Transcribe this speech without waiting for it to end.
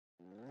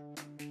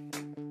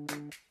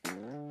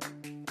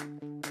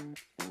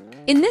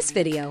In this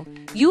video,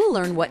 you will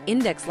learn what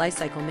index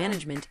lifecycle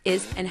management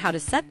is and how to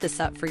set this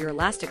up for your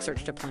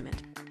Elasticsearch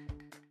deployment.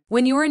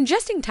 When you are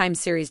ingesting time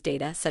series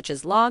data, such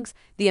as logs,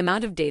 the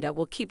amount of data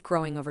will keep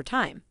growing over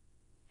time.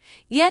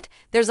 Yet,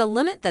 there's a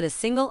limit that a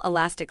single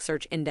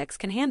Elasticsearch index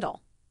can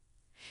handle.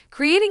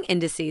 Creating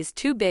indices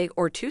too big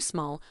or too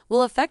small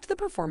will affect the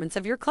performance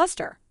of your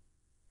cluster.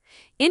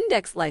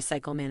 Index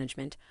lifecycle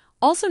management,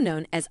 also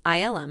known as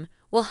ILM,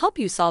 will help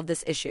you solve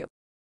this issue.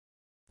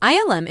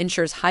 ILM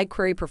ensures high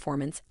query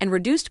performance and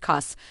reduced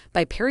costs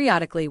by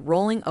periodically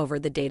rolling over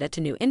the data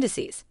to new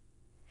indices.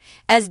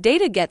 As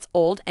data gets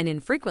old and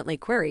infrequently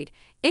queried,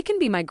 it can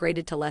be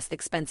migrated to less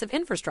expensive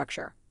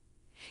infrastructure.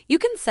 You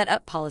can set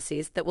up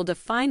policies that will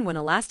define when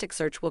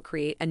Elasticsearch will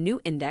create a new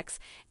index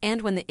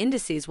and when the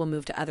indices will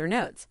move to other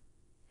nodes.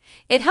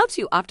 It helps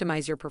you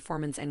optimize your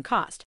performance and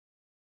cost.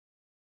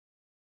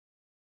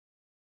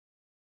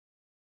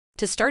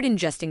 To start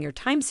ingesting your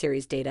time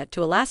series data to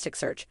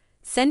Elasticsearch,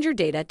 send your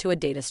data to a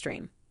data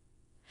stream.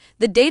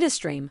 The data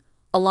stream,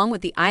 along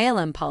with the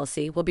ILM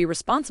policy, will be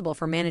responsible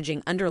for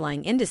managing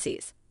underlying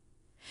indices.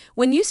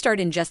 When you start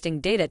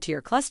ingesting data to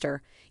your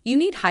cluster, you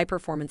need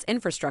high-performance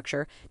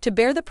infrastructure to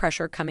bear the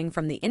pressure coming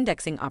from the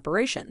indexing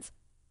operations.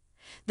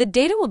 The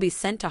data will be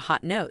sent to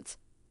hot nodes.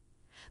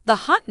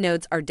 The hot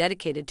nodes are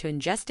dedicated to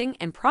ingesting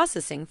and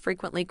processing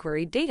frequently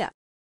queried data.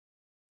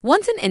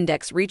 Once an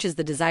index reaches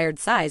the desired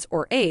size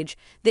or age,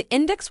 the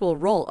index will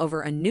roll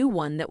over a new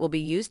one that will be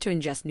used to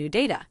ingest new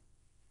data.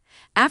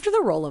 After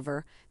the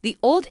rollover, the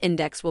old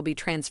index will be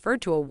transferred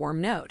to a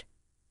warm node.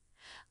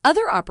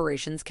 Other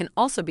operations can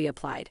also be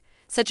applied,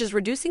 such as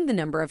reducing the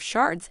number of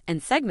shards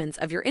and segments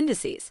of your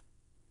indices.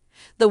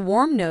 The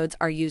warm nodes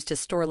are used to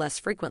store less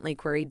frequently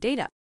queried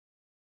data.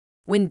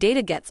 When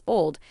data gets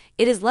old,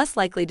 it is less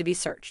likely to be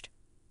searched.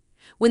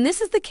 When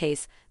this is the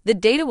case, the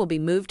data will be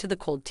moved to the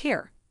cold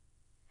tier.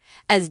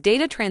 As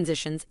data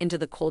transitions into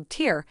the cold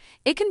tier,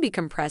 it can be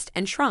compressed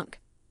and shrunk.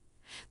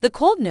 The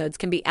cold nodes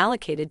can be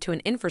allocated to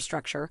an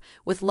infrastructure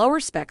with lower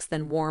specs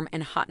than warm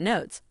and hot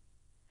nodes.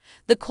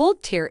 The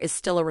cold tier is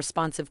still a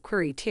responsive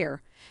query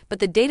tier, but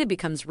the data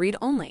becomes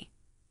read-only.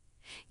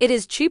 It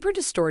is cheaper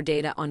to store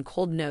data on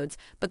cold nodes,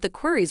 but the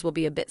queries will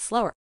be a bit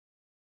slower.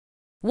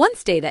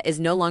 Once data is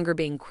no longer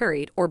being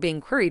queried or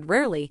being queried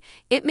rarely,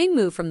 it may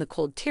move from the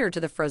cold tier to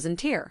the frozen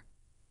tier.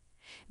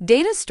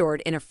 Data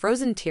stored in a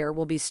frozen tier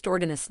will be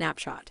stored in a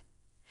snapshot.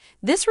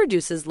 This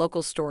reduces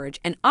local storage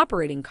and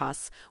operating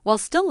costs while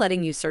still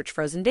letting you search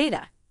frozen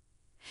data.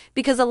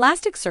 Because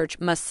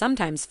Elasticsearch must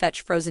sometimes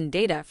fetch frozen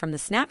data from the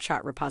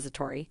snapshot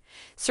repository,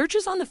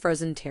 searches on the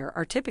frozen tier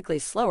are typically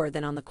slower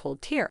than on the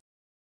cold tier.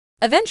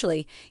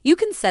 Eventually, you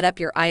can set up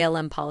your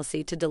ILM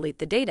policy to delete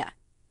the data.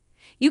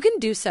 You can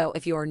do so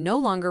if you are no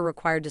longer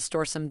required to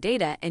store some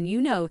data and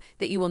you know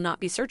that you will not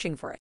be searching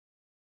for it.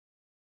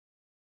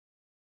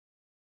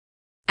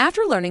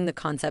 After learning the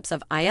concepts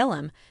of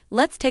ILM,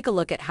 let's take a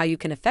look at how you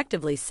can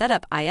effectively set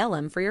up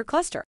ILM for your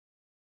cluster.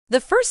 The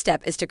first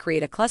step is to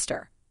create a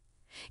cluster.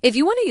 If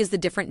you want to use the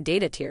different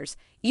data tiers,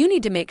 you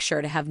need to make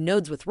sure to have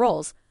nodes with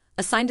roles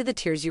assigned to the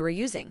tiers you are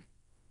using.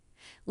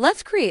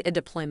 Let's create a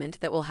deployment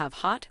that will have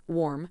hot,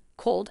 warm,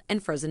 cold,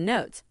 and frozen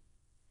nodes.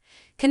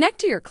 Connect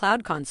to your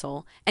Cloud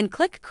Console and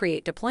click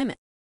Create Deployment.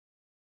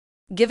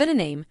 Give it a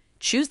name,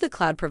 choose the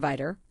cloud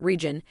provider,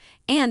 region,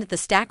 and the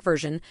stack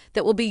version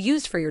that will be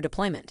used for your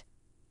deployment.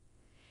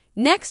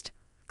 Next,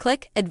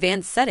 click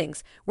Advanced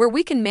Settings, where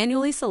we can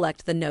manually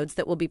select the nodes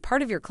that will be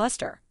part of your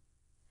cluster.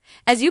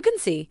 As you can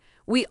see,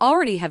 we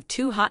already have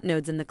 2 hot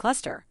nodes in the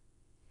cluster.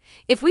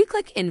 If we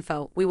click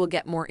Info, we will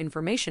get more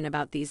information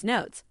about these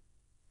nodes.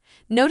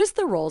 Notice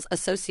the roles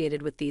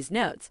associated with these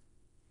nodes.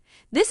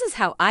 This is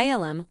how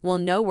ILM will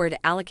know where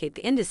to allocate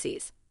the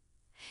indices.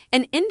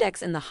 An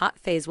index in the hot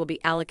phase will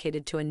be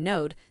allocated to a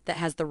node that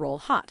has the role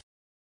hot.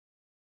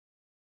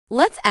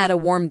 Let's add a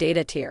warm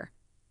data tier.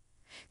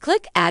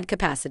 Click Add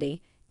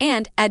Capacity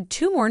and add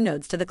 2 more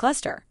nodes to the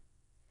cluster.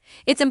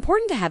 It's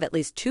important to have at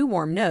least 2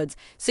 warm nodes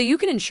so you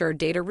can ensure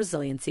data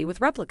resiliency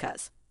with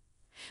replicas.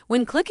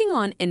 When clicking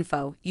on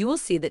Info, you will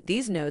see that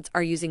these nodes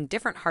are using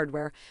different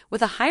hardware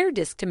with a higher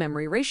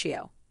disk-to-memory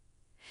ratio.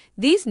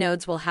 These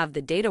nodes will have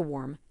the Data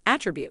Warm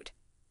attribute.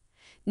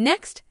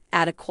 Next,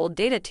 add a cold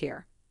data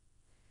tier.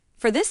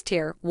 For this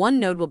tier, 1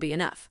 node will be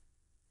enough.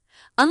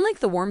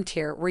 Unlike the warm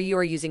tier where you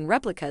are using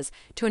replicas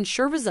to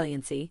ensure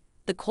resiliency,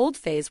 the cold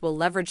phase will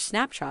leverage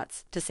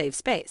snapshots to save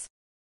space.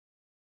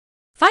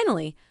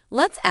 Finally,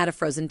 let's add a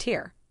frozen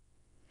tier.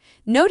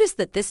 Notice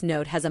that this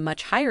node has a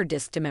much higher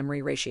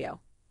disk-to-memory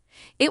ratio.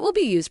 It will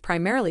be used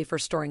primarily for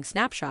storing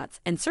snapshots,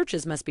 and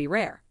searches must be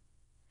rare.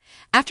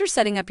 After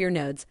setting up your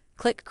nodes,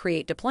 click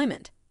Create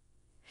Deployment.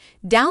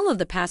 Download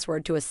the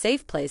password to a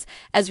safe place,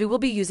 as we will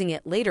be using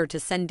it later to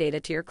send data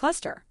to your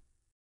cluster.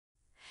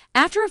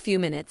 After a few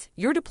minutes,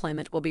 your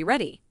deployment will be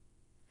ready.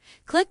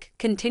 Click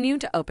Continue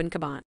to open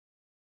Kaban.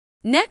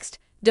 Next,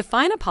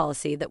 define a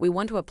policy that we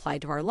want to apply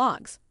to our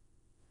logs.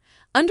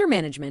 Under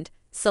Management,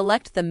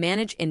 select the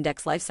Manage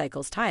Index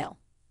Lifecycles tile.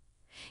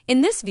 In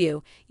this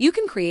view, you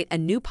can create a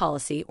new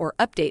policy or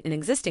update an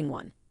existing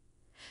one.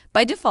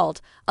 By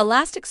default,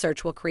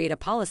 Elasticsearch will create a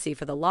policy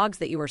for the logs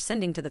that you are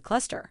sending to the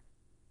cluster.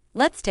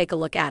 Let's take a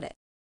look at it.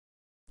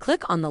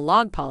 Click on the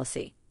log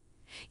policy.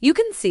 You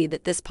can see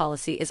that this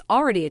policy is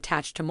already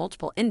attached to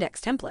multiple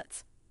index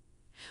templates.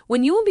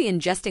 When you will be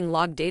ingesting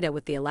log data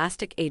with the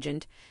Elastic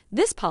agent,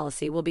 this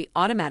policy will be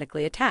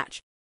automatically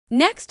attached.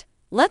 Next,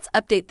 let's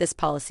update this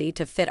policy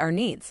to fit our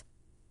needs.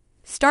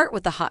 Start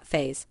with the hot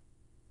phase.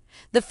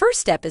 The first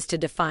step is to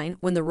define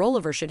when the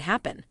rollover should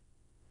happen.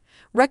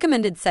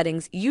 Recommended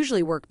settings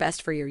usually work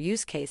best for your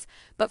use case,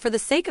 but for the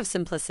sake of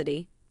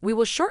simplicity, we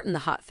will shorten the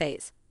hot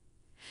phase.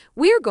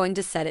 We are going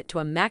to set it to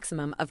a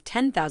maximum of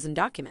 10,000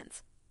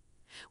 documents.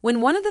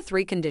 When one of the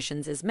three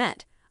conditions is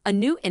met, a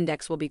new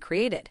index will be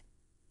created.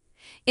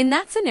 In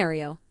that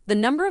scenario, the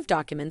number of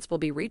documents will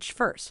be reached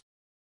first.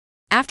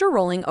 After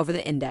rolling over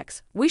the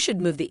index, we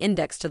should move the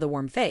index to the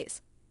warm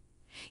phase.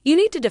 You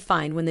need to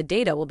define when the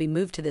data will be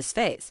moved to this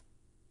phase.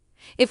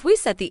 If we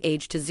set the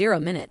age to 0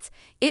 minutes,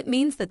 it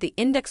means that the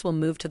index will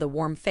move to the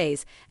warm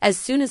phase as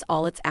soon as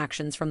all its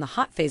actions from the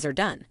hot phase are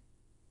done.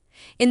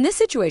 In this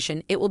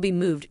situation, it will be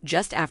moved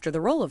just after the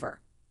rollover.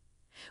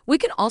 We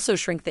can also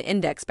shrink the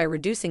index by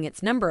reducing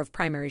its number of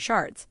primary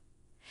shards.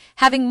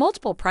 Having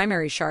multiple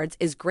primary shards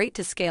is great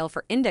to scale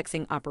for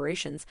indexing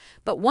operations,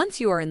 but once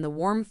you are in the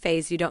warm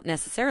phase, you don't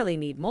necessarily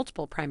need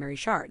multiple primary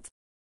shards.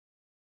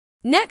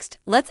 Next,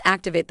 let's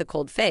activate the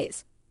cold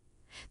phase.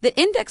 The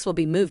index will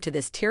be moved to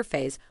this tier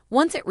phase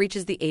once it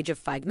reaches the age of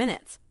 5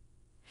 minutes.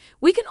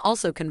 We can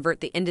also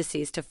convert the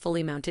indices to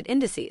fully mounted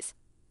indices.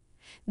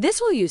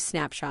 This will use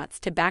snapshots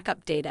to back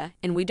up data,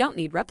 and we don't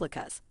need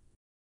replicas.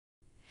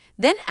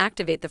 Then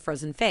activate the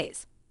frozen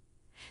phase.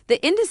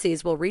 The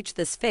indices will reach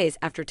this phase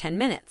after 10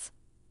 minutes.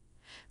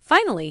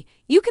 Finally,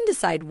 you can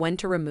decide when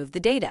to remove the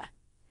data.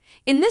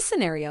 In this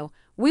scenario,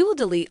 we will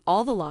delete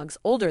all the logs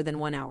older than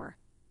 1 hour.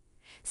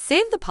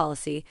 Save the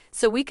policy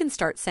so we can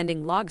start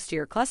sending logs to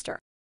your cluster.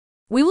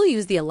 We will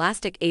use the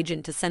Elastic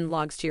agent to send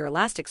logs to your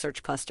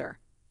Elasticsearch cluster.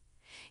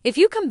 If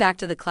you come back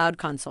to the Cloud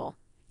Console,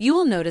 you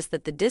will notice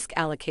that the disk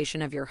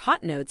allocation of your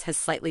hot nodes has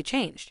slightly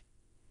changed.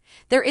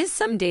 There is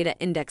some data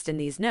indexed in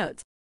these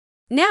nodes.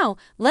 Now,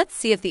 let's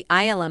see if the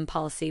ILM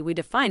policy we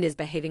defined is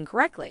behaving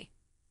correctly.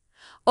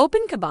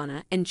 Open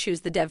Kibana and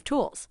choose the Dev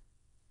Tools.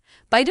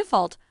 By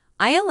default,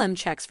 ILM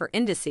checks for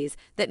indices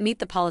that meet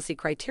the policy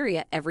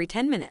criteria every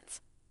 10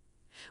 minutes.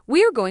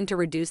 We are going to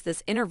reduce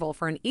this interval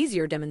for an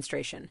easier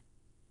demonstration.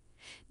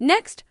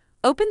 Next,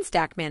 open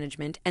Stack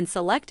Management and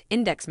select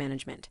Index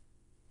Management.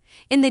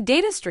 In the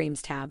Data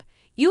Streams tab,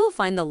 you will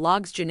find the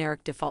Logs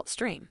generic default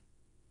stream.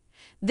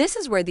 This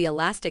is where the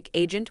Elastic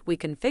agent we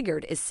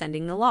configured is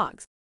sending the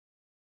logs.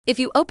 If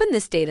you open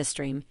this data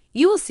stream,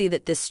 you will see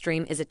that this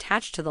stream is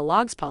attached to the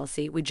logs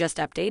policy we just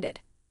updated.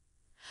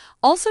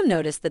 Also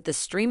notice that the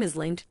stream is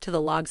linked to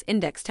the logs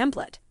index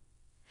template.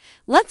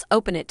 Let's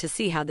open it to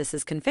see how this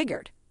is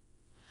configured.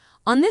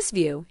 On this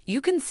view,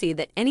 you can see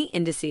that any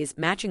indices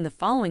matching the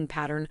following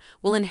pattern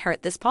will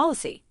inherit this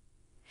policy.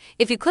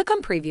 If you click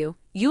on Preview,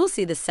 you will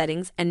see the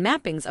settings and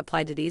mappings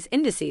applied to these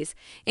indices,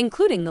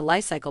 including the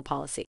lifecycle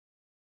policy.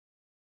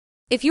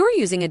 If you are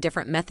using a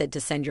different method to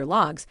send your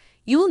logs,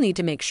 you will need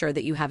to make sure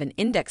that you have an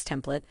index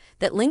template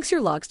that links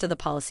your logs to the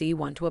policy you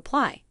want to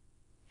apply.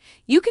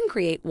 You can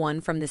create one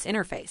from this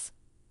interface.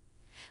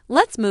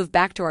 Let's move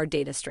back to our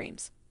data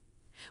streams.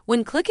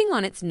 When clicking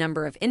on its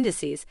number of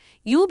indices,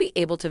 you will be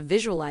able to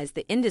visualize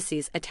the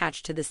indices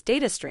attached to this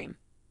data stream.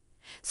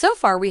 So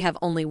far, we have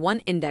only one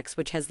index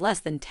which has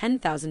less than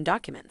 10,000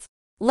 documents.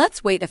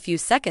 Let's wait a few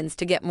seconds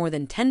to get more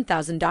than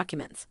 10,000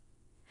 documents.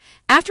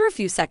 After a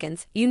few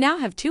seconds, you now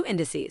have 2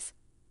 indices.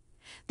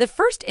 The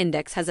first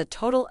index has a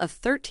total of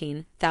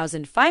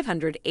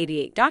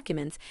 13,588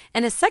 documents,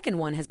 and a second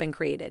one has been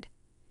created.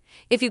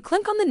 If you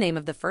click on the name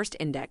of the first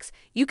index,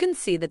 you can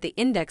see that the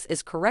index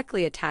is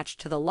correctly attached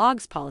to the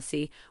logs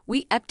policy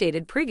we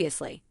updated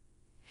previously.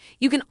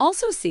 You can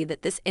also see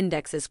that this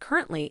index is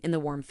currently in the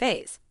warm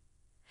phase.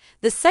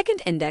 The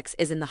second index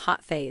is in the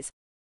hot phase.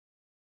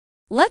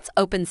 Let's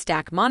open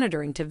Stack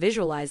Monitoring to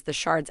visualize the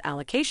shards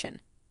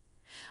allocation.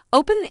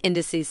 Open the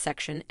Indices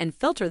section and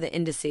filter the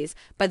indices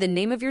by the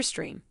name of your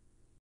stream.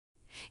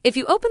 If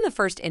you open the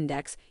first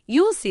index,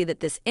 you will see that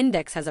this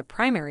index has a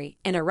primary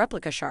and a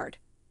replica shard.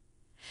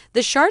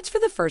 The shards for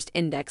the first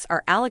index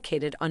are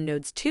allocated on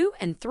nodes 2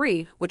 and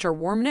 3, which are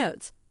warm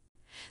nodes.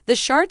 The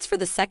shards for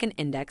the second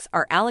index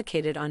are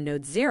allocated on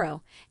nodes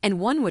 0 and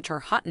 1, which are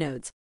hot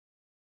nodes.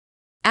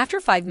 After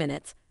 5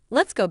 minutes,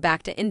 let's go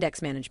back to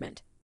index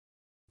management.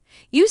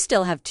 You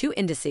still have 2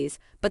 indices,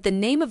 but the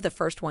name of the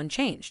first one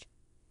changed.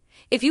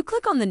 If you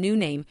click on the new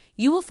name,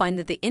 you will find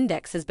that the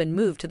index has been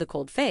moved to the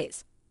cold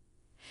phase.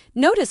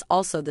 Notice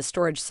also the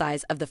storage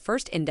size of the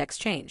first index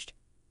changed.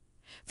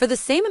 For the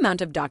same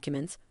amount of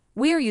documents,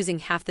 we are using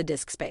half the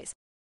disk space.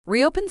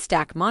 Reopen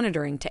Stack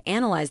Monitoring to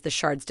analyze the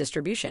shards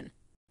distribution.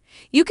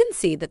 You can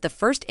see that the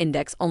first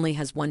index only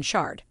has 1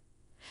 shard.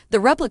 The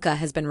replica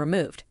has been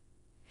removed.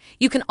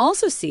 You can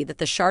also see that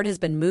the shard has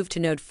been moved to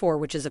node 4,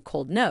 which is a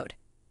cold node.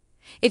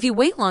 If you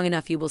wait long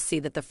enough, you will see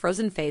that the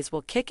frozen phase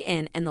will kick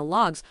in and the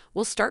logs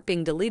will start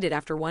being deleted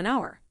after 1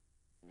 hour.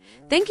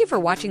 Thank you for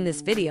watching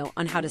this video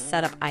on how to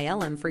set up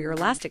ILM for your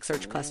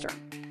Elasticsearch cluster.